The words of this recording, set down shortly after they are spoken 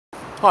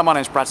Hi, my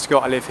name's Brad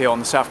Scott. I live here on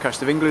the south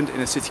coast of England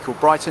in a city called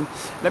Brighton.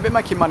 And I've been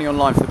making money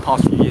online for the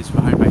past few years with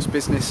a home-based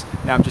business.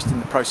 Now I'm just in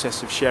the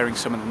process of sharing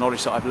some of the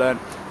knowledge that I've learned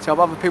to help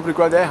other people to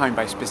grow their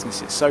home-based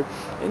businesses. So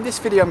in this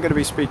video I'm going to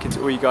be speaking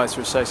to all you guys who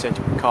are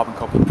associated with Carbon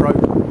Copy Pro,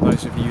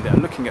 those of you that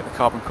are looking at the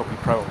Carbon Copy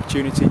Pro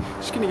opportunity.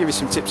 Just going to give you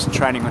some tips and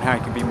training on how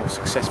you can be more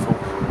successful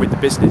with the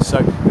business. So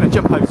I'm going to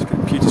jump over to the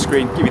computer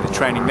screen, give you the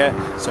training there,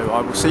 so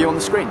I will see you on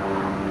the screen.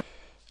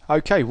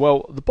 Okay,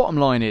 well, the bottom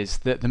line is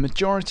that the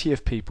majority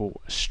of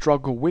people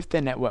struggle with their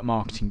network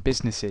marketing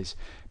businesses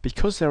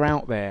because they're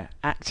out there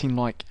acting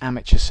like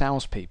amateur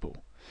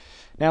salespeople.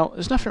 Now,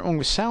 there's nothing wrong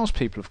with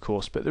salespeople, of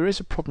course, but there is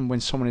a problem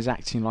when someone is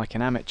acting like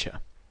an amateur.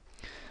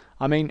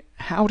 I mean,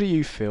 how do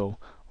you feel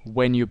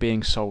when you're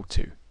being sold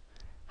to?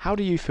 How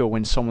do you feel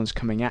when someone's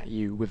coming at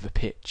you with a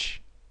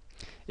pitch?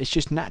 It's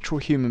just natural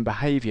human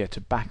behaviour to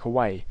back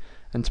away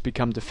and to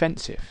become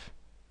defensive.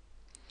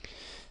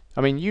 I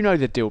mean, you know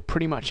the deal.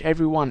 Pretty much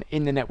everyone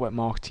in the network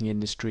marketing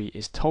industry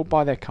is told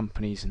by their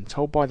companies and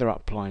told by their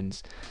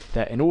uplines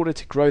that in order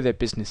to grow their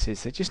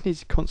businesses, they just need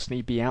to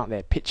constantly be out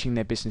there pitching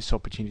their business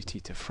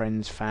opportunity to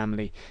friends,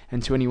 family,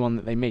 and to anyone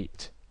that they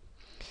meet.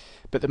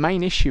 But the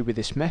main issue with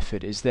this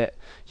method is that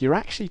you're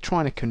actually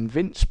trying to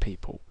convince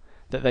people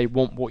that they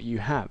want what you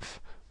have,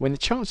 when the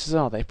chances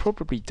are they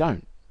probably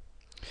don't.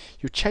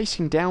 You're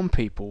chasing down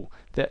people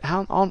that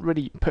aren't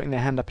really putting their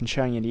hand up and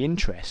showing any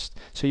interest,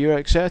 so you're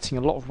exerting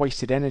a lot of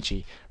wasted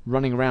energy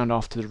running around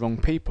after the wrong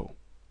people.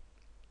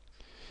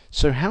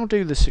 So how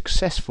do the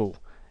successful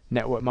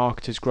network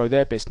marketers grow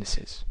their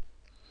businesses?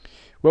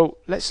 Well,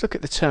 let's look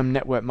at the term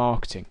network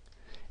marketing.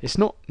 It's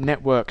not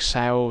network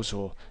sales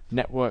or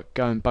network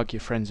go and bug your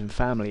friends and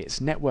family, it's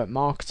network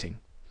marketing.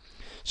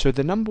 So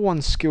the number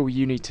one skill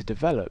you need to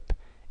develop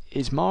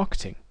is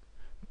marketing.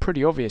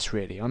 Pretty obvious,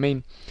 really. I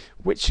mean,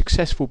 which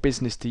successful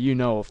business do you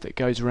know of that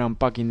goes around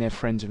bugging their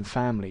friends and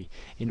family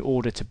in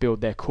order to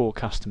build their core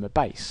customer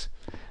base?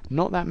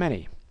 Not that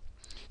many.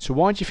 So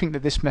why do you think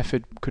that this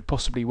method could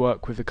possibly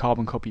work with the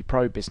Carbon Copy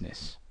Pro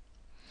business?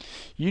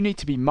 You need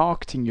to be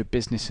marketing your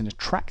business and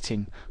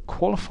attracting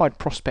qualified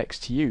prospects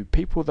to you,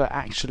 people that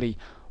actually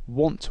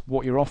want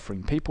what you're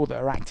offering, people that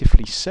are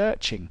actively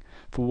searching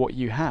for what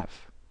you have.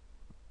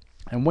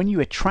 And when you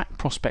attract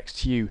prospects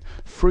to you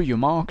through your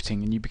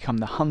marketing and you become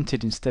the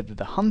hunted instead of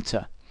the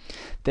hunter,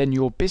 then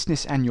your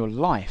business and your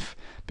life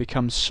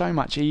becomes so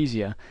much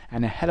easier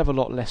and a hell of a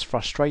lot less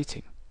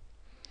frustrating.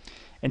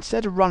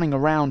 Instead of running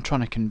around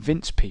trying to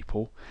convince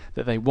people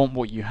that they want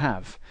what you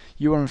have,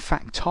 you are in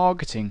fact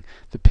targeting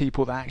the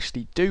people that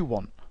actually do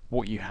want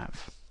what you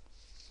have.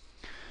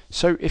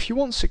 So if you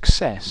want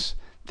success,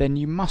 then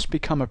you must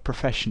become a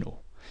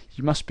professional.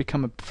 You must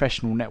become a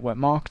professional network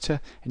marketer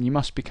and you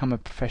must become a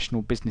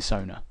professional business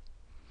owner.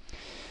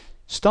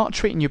 Start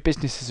treating your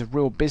business as a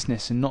real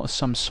business and not as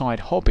some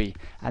side hobby,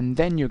 and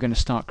then you're going to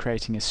start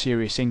creating a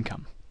serious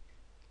income.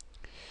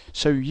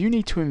 So you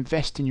need to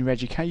invest in your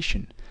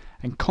education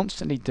and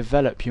constantly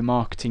develop your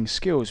marketing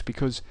skills,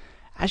 because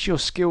as your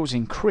skills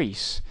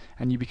increase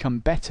and you become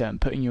better at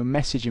putting your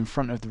message in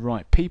front of the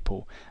right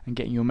people and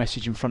getting your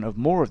message in front of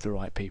more of the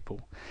right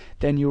people,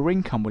 then your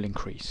income will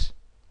increase.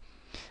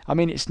 I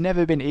mean, it's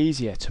never been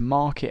easier to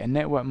market a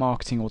network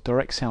marketing or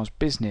direct sales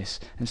business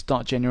and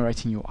start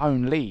generating your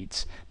own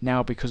leads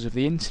now because of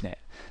the internet.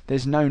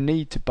 There's no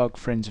need to bug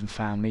friends and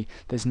family.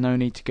 There's no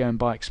need to go and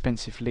buy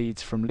expensive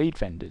leads from lead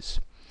vendors.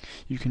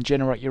 You can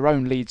generate your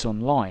own leads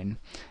online,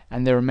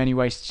 and there are many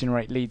ways to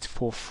generate leads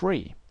for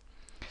free.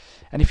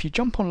 And if you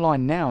jump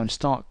online now and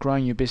start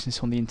growing your business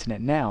on the internet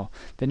now,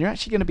 then you're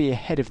actually going to be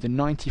ahead of the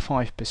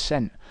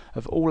 95%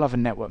 of all other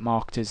network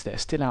marketers that are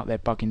still out there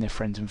bugging their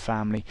friends and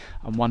family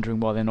and wondering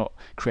why they're not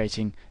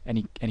creating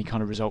any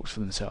kind of results for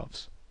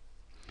themselves.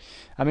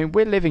 I mean,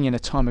 we're living in a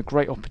time of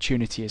great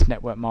opportunity as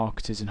network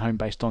marketers and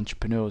home-based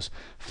entrepreneurs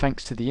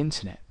thanks to the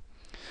internet.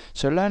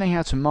 So learning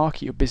how to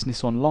market your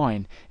business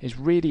online is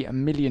really $1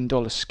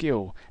 million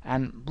skill,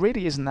 and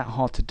really isn't that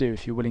hard to do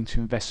if you're willing to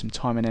invest some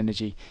time and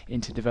energy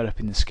into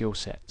developing the skill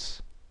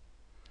sets.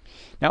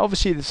 Now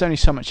obviously there's only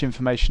so much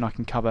information I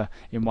can cover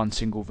in one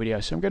single video,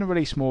 so I'm going to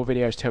release more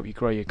videos to help you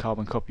grow your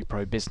Carbon Copy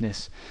Pro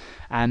business.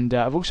 And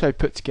I've also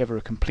put together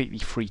a completely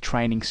free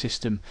training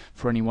system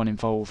for anyone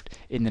involved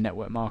in the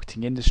network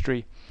marketing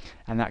industry,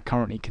 and that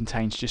currently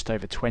contains just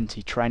over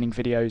 20 training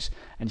videos,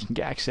 and you can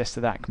get access to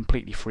that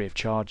completely free of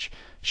charge.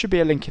 Should be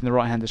a link in the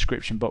right hand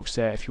description box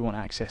there if you want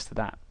access to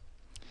that.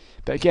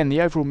 But again, the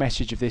overall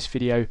message of this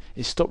video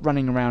is stop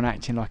running around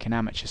acting like an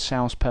amateur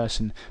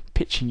salesperson,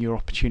 pitching your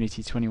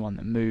opportunity to anyone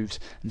that moves,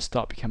 and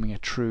start becoming a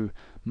true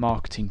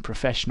marketing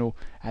professional,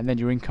 and then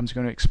your income's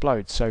going to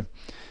explode. So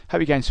hope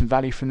you gained some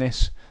value from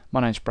this.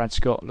 My name's Brad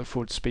Scott. Look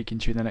forward to speaking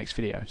to you in the next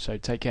video. So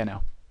take care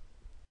now.